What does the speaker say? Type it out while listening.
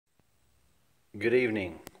Good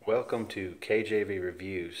evening. Welcome to KJV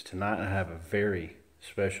Reviews. Tonight I have a very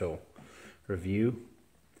special review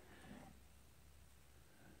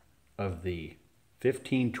of the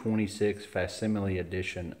 1526 facsimile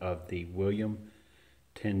edition of the William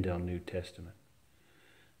Tyndale New Testament.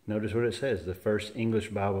 Notice what it says, the first English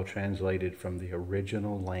Bible translated from the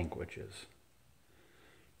original languages.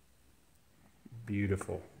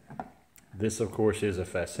 Beautiful. This, of course, is a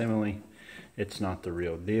facsimile. It's not the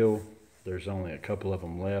real deal. There's only a couple of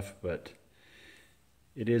them left, but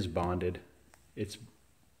it is bonded. It's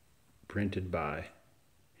printed by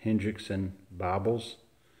Hendrickson Bibles,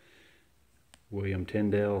 William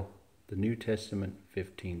Tyndale, the New Testament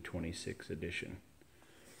 1526 edition.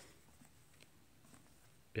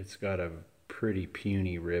 It's got a pretty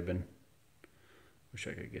puny ribbon. Wish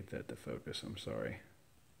I could get that to focus, I'm sorry.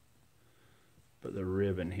 But the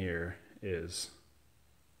ribbon here is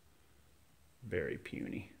very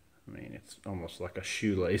puny. I mean, it's almost like a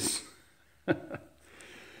shoelace. But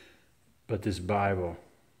this Bible,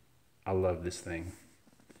 I love this thing.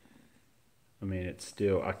 I mean, it's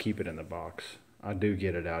still, I keep it in the box. I do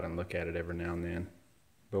get it out and look at it every now and then.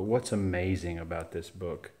 But what's amazing about this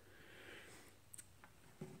book,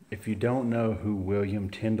 if you don't know who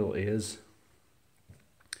William Tyndale is,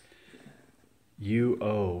 you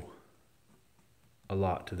owe a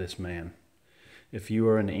lot to this man. If you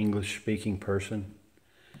are an English-speaking person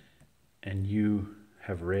and you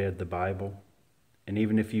have read the Bible, and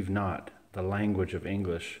even if you've not, the language of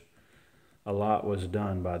English, a lot was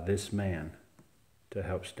done by this man to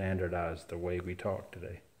help standardize the way we talk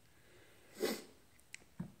today.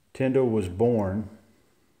 Tyndale was born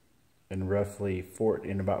in about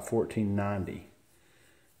 1490.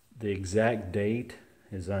 The exact date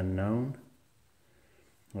is unknown.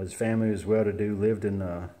 His family was well-to-do, lived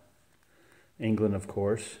in England, of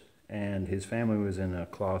course, and his family was in a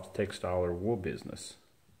cloth, textile, or wool business.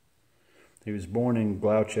 He was born in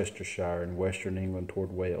Gloucestershire in western England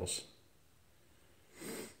toward Wales.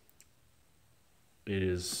 It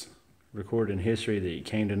is recorded in history that he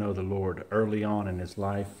came to know the Lord early on in his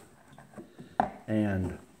life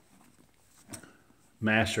and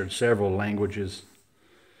mastered several languages.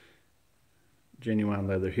 Genuine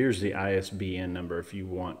leather. Here's the ISBN number if you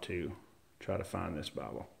want to try to find this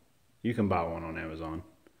Bible. You can buy one on Amazon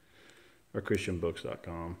or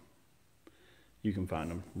christianbooks.com. You can find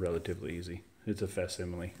them relatively easy. It's a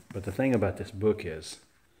facsimile. But the thing about this book is,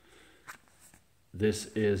 this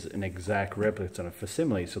is an exact replica. It's on a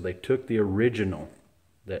facsimile. So they took the original,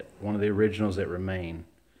 one of the originals that remain,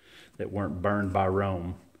 that weren't burned by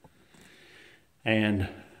Rome, and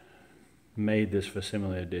made this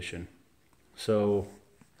facsimile edition. So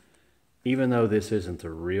even though this isn't the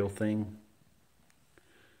real thing,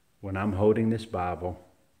 when I'm holding this Bible,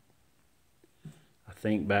 I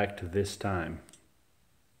think back to this time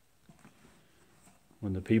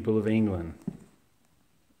when the people of England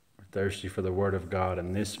were thirsty for the Word of God,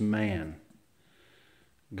 and this man,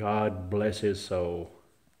 God bless his soul,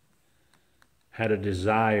 had a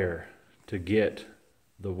desire to get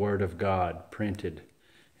the Word of God printed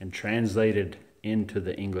and translated into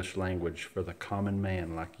the English language for the common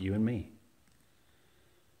man like you and me.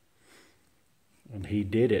 And he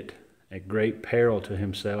did it at great peril to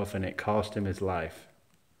himself, and it cost him his life.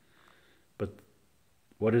 But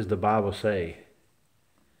what does the Bible say?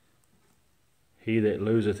 He that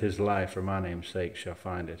loseth his life for my name's sake shall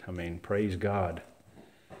find it. I mean, praise God.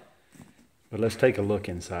 But let's take a look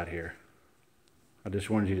inside here. I just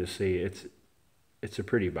wanted you to see it's a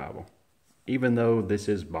pretty Bible. Even though this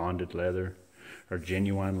is bonded leather, or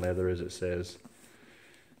genuine leather as it says,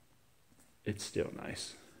 it's still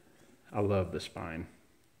nice. I love the spine.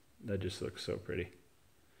 That just looks so pretty.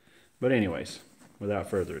 But anyways, without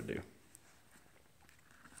further ado.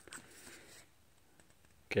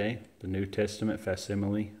 Okay, the New Testament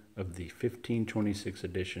facsimile of the 1526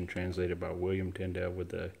 edition, translated by William Tyndale, with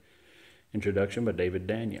the introduction by David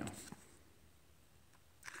Daniel.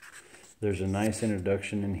 There's a nice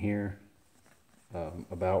introduction in here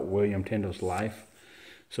about William Tyndale's life.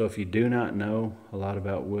 So if you do not know a lot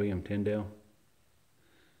about William Tyndale,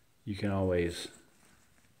 you can always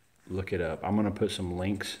look it up. I'm going to put some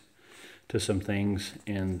links to some things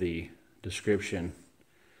in the description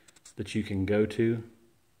that you can go to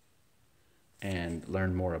and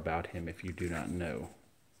learn more about him if you do not know.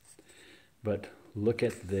 But look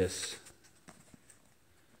at this.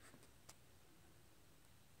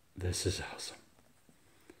 This is awesome.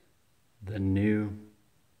 The New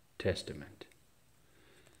Testament.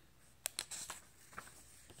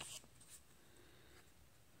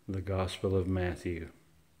 The Gospel of Matthew,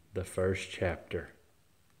 the first chapter.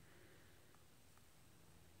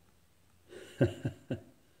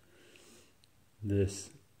 This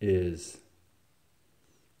is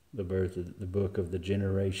the birth of the book of the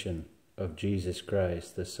generation of Jesus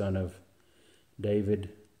Christ, the son of David.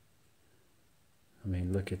 I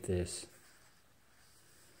mean, look at this.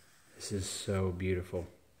 This is so beautiful.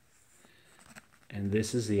 And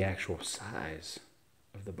this is the actual size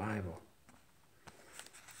of the Bible.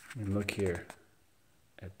 And look here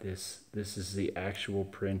at this. This is the actual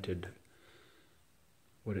printed,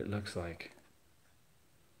 what it looks like.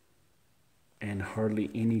 And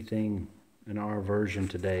hardly anything in our version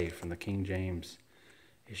today from the King James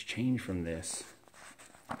is changed from this.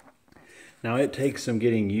 Now it takes some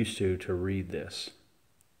getting used to read this.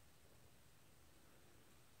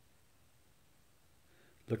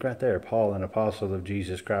 Look right there, Paul, an apostle of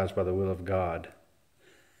Jesus Christ by the will of God,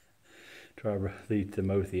 to our brother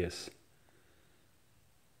Timotheus,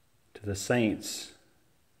 to the saints.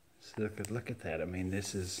 So look at that. I mean,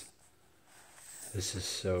 this is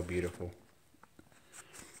so beautiful.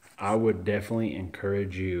 I would definitely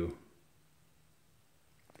encourage you,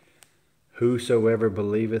 whosoever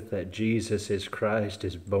believeth that Jesus is Christ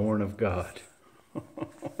is born of God.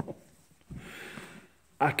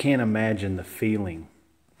 I can't imagine the feeling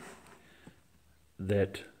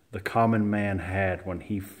that the common man had when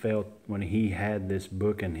he had this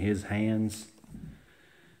book in his hands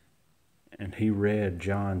and he read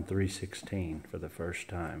John 3:16 for the first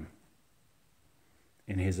time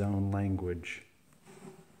in his own language.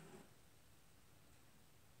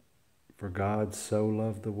 For God so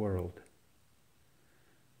loved the world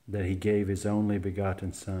that he gave his only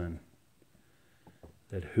begotten Son,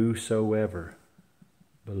 that whosoever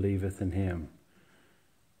believeth in him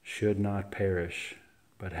should not perish,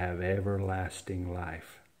 but have everlasting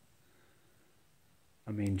life.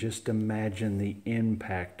 I mean, just imagine the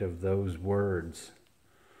impact of those words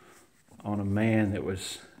on a man that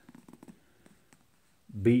was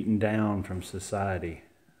beaten down from society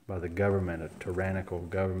by the government, a tyrannical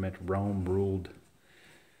government. Rome ruled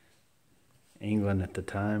England at the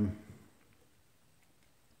time.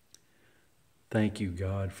 Thank you,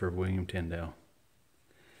 God, for William Tyndale.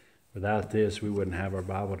 Without this, we wouldn't have our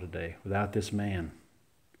Bible today. Without this man.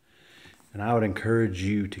 And I would encourage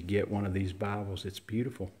you to get one of these Bibles. It's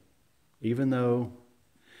beautiful. Even though,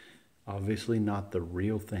 obviously not the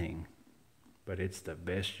real thing, but it's the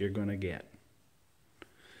best you're going to get.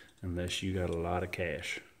 Unless you got a lot of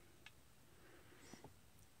cash.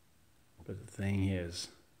 But the thing is,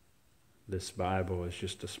 this Bible is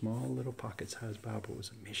just a small little pocket-sized Bible. It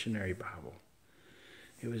was a missionary Bible.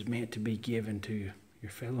 It was meant to be given to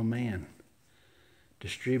your fellow man.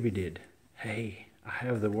 Distributed. Hey, I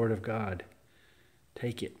have the Word of God.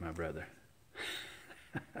 Take it, my brother.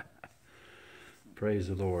 Praise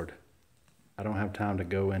the Lord. I don't have time to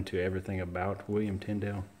go into everything about William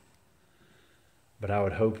Tyndale, but I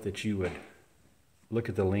would hope that you would look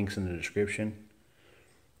at the links in the description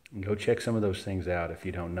and go check some of those things out if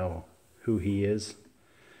you don't know who he is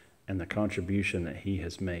and the contribution that he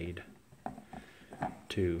has made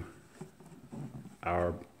to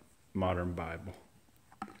our modern Bible.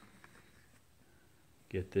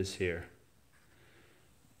 Get this here.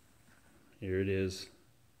 Here it is.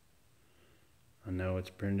 I know it's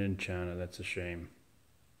printed in China. That's a shame.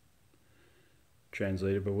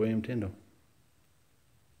 Translated by William Tyndale.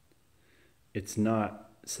 It's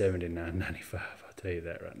not $79.95. I'll tell you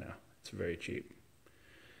that right now. It's very cheap.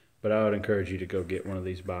 But I would encourage you to go get one of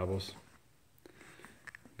these Bibles.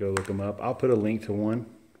 Go look them up. I'll put a link to one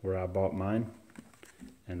where I bought mine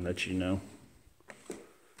and let you know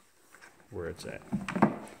where it's at.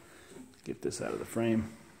 Get this out of the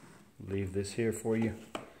frame. Leave this here for you.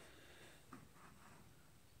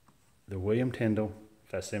 The William Tyndale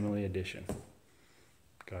Facsimile Edition.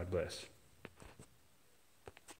 God bless.